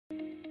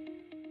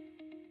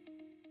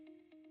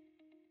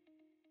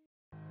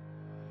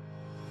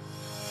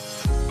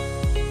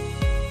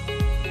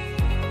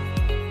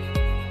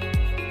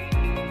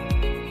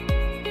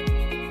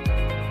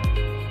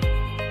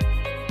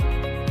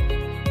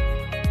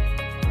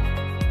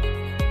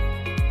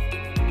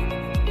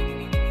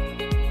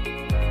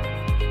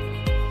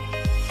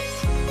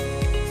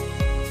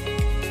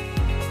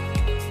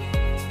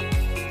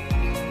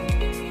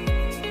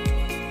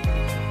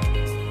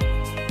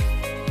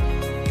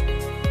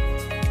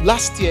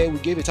Last year, we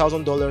gave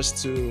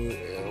 $1,000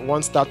 to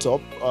one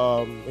startup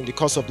in the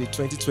course of the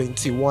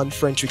 2021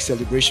 French Week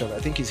celebration. I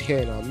think he's here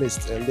in our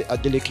midst,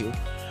 Adeleke.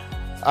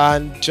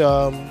 And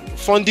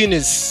funding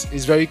is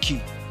very key,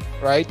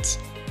 right?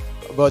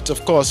 But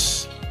of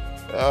course,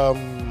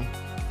 the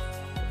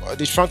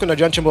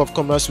Franco-Nigerian Chamber of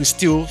Commerce, we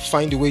still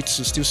find a way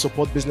to still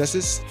support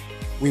businesses.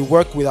 We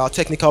work with our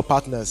technical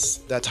partners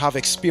that have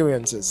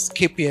experiences,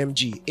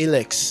 KPMG,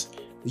 Alex,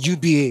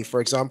 UBA,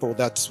 for example,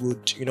 that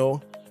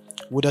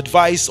would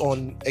advise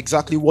on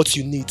exactly what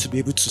you need to be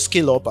able to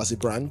scale up as a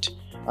brand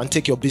and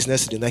take your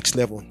business to the next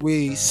level.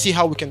 We see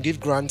how we can give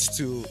grants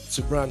to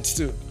brands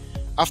too.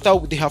 After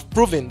they have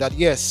proven that,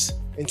 yes,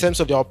 in terms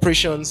of their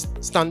operations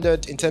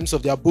standard, in terms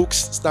of their books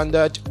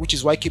standard, which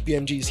is why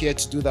KPMG is here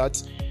to do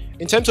that,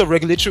 in terms of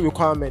regulatory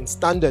requirements,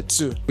 standard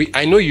too.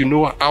 I know you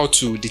know how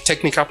to, the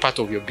technical part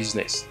of your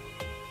business,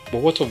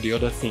 but what of the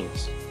other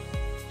things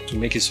to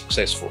make it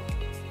successful?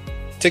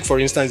 Take for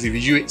instance, if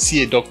you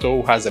see a doctor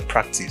who has a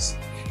practice,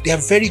 they are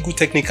very good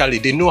technically.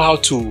 They know how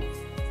to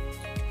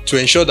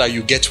ensure that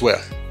you get well,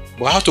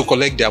 but how to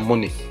collect their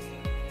money,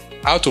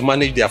 how to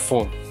manage their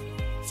phone.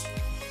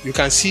 You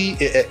can see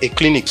a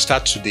clinic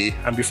start today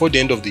and before the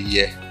end of the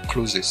year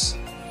closes.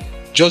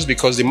 Just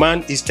because the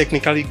man is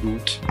technically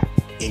good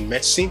in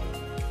medicine,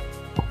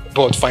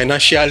 but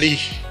financially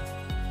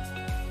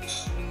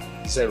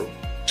zero,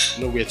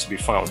 nowhere to be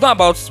found. It's not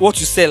about what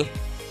you sell,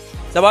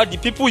 it's about the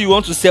people you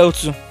want to sell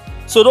to.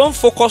 So don't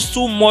focus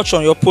too much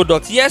on your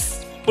product.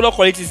 Yes, product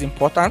quality is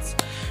important,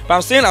 but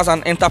I'm saying as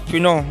an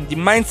entrepreneur, the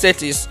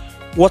mindset is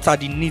what are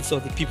the needs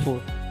of the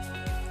people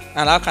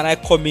and how can I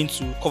come in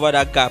to cover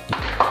that gap.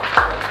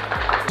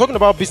 Talking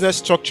about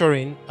business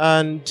structuring,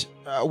 and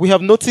we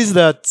have noticed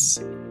that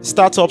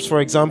startups,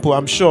 for example,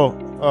 I'm sure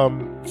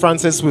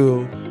Francis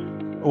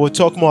will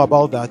talk more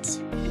about that.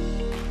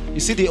 You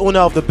see, the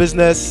owner of the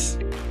business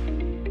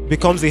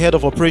becomes the head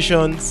of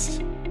operations,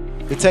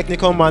 the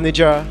technical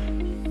manager,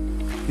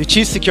 the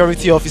chief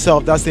security officer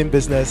of that same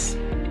business,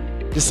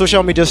 the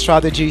social media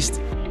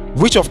strategist,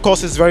 which of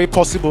course is very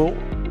possible,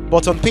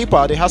 but on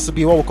paper there has to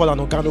be what we call an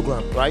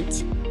organogram,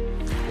 right?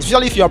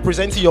 Especially if you are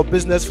presenting your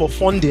business for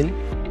funding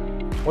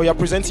or you are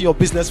presenting your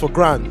business for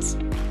grants.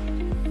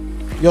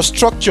 Your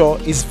structure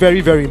is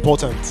very, very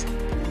important.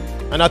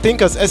 And I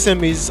think as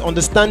SMEs,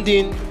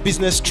 understanding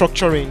business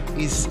structuring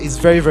is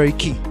very, very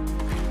key.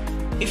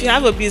 If you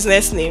have a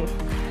business name,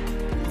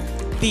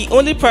 the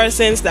only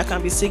persons that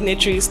can be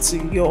signatories to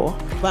your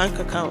bank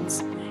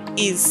account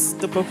is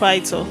the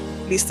proprietor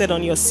listed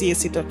on your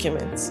CAC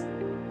documents.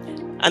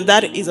 And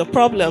that is a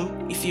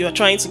problem if you are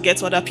trying to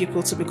get other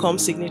people to become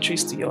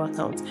signatories to your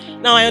account.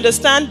 Now, I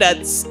understand that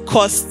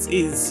cost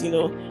is,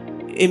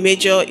 a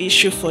major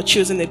issue for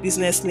choosing a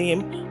business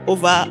name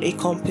over a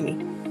company.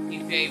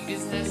 If you're a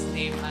business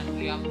name and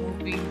you are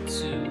moving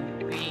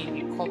to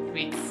being a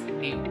corporate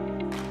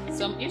name,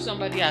 if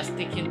somebody has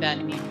taken that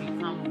name, you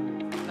can't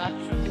move. Is that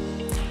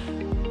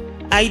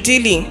true?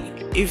 Ideally,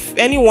 if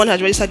anyone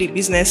has registered a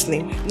business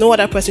name, no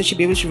other person should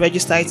be able to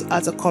register it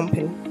as a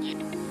company.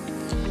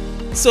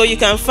 So you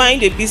can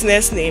find a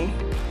business name,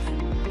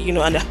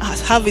 and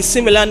have a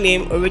similar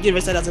name already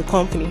registered as a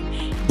company.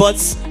 But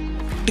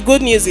the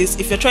good news is,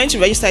 if you're trying to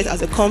register it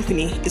as a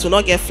company, it will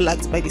not get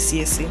flagged by the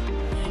CAC,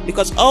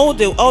 because all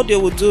they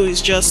will do is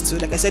just to,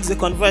 like I said, it's a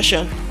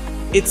conversion.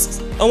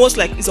 It's almost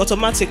like it's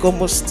automatic,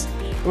 almost,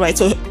 right?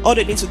 So all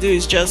they need to do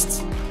is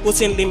just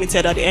put in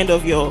limited at the end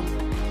of your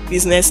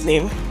business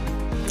name,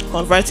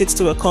 convert it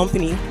to a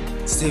company.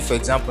 Say for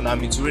example,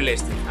 I'm into real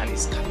estate and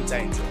it's capital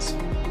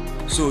intensive.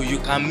 So you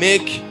can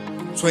make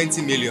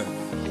 20 million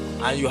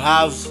and you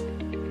have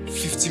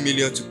 50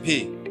 million to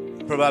pay.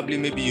 Probably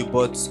maybe you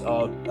bought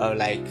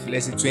like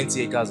let's say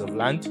 20 acres of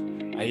land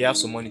and you have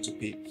some money to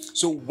pay.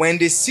 So when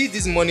they see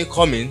this money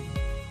coming,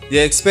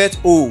 they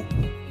expect, oh,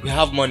 we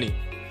have money.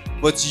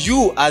 But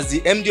you as the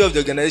MD of the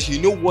organization,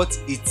 you know what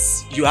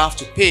you have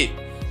to pay.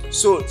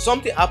 So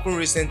something happened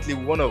recently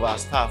with one of our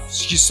staff.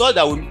 She saw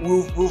that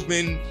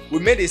we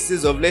made a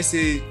sales of, let's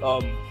say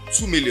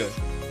 2 million,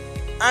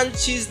 and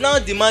she's now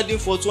demanding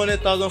for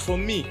 200,000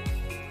 from me.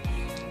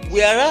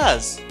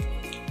 Whereas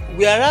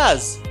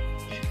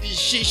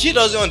she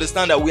doesn't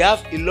understand that we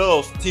have a lot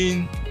of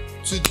things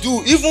to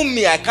do. Even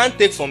me, I can't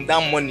take from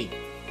that money.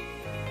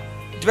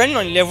 Depending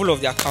on the level of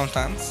the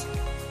accountants,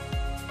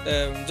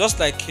 just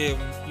like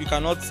you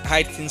cannot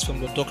hide things from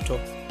your doctor.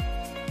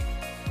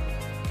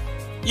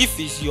 If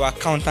it's your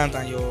accountant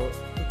and you're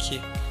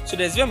okay, so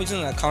there's a difference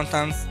between an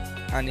accountant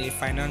and a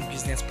finance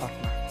business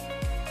partner.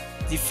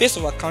 The face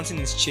of accounting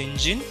is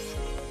changing.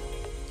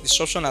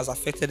 Disruption has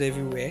affected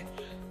everywhere.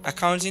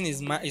 Accounting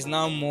is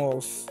now more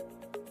of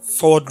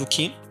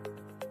forward-looking.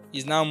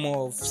 Is now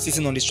more of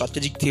sitting on the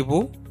strategic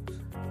table.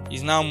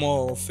 Is now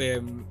more of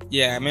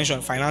I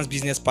mentioned finance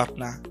business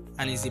partner,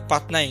 and is a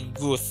partner in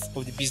growth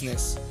of the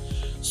business.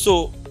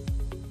 So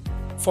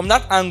from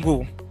that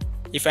angle,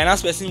 a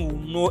finance person will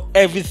know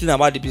everything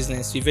about the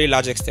business to a very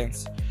large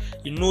extent.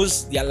 He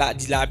knows the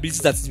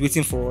liabilities that is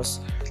waiting for us.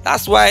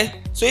 That's why,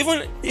 so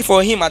even if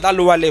for him at that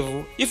lower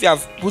level, if you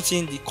have put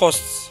in the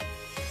costs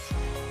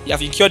you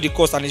have incurred the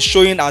cost and it's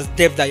showing as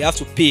debt that you have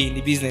to pay in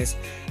the business.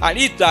 And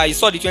if you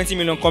saw the 20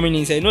 million coming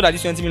in, so you know that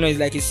this 20 million is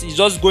like it's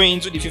just going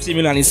into the 50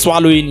 million and it's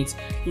swallowing it.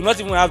 You will not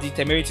even have the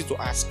temerity to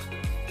ask.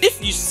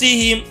 If you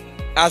see him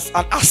as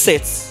an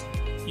asset,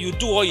 you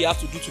do what you have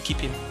to do to keep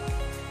him.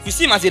 If you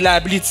see him as a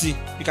liability,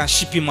 you can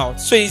ship him out.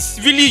 So it's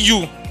really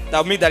you that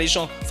will make that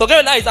decision.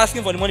 Forget that he's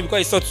asking for the money because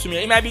he saw 2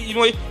 million. It might be,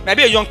 it might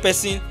be a young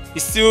person.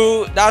 He's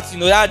still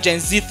that Gen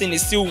Z thing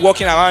is still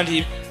working around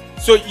him.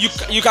 So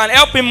you can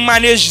help him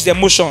manage his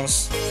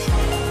emotions.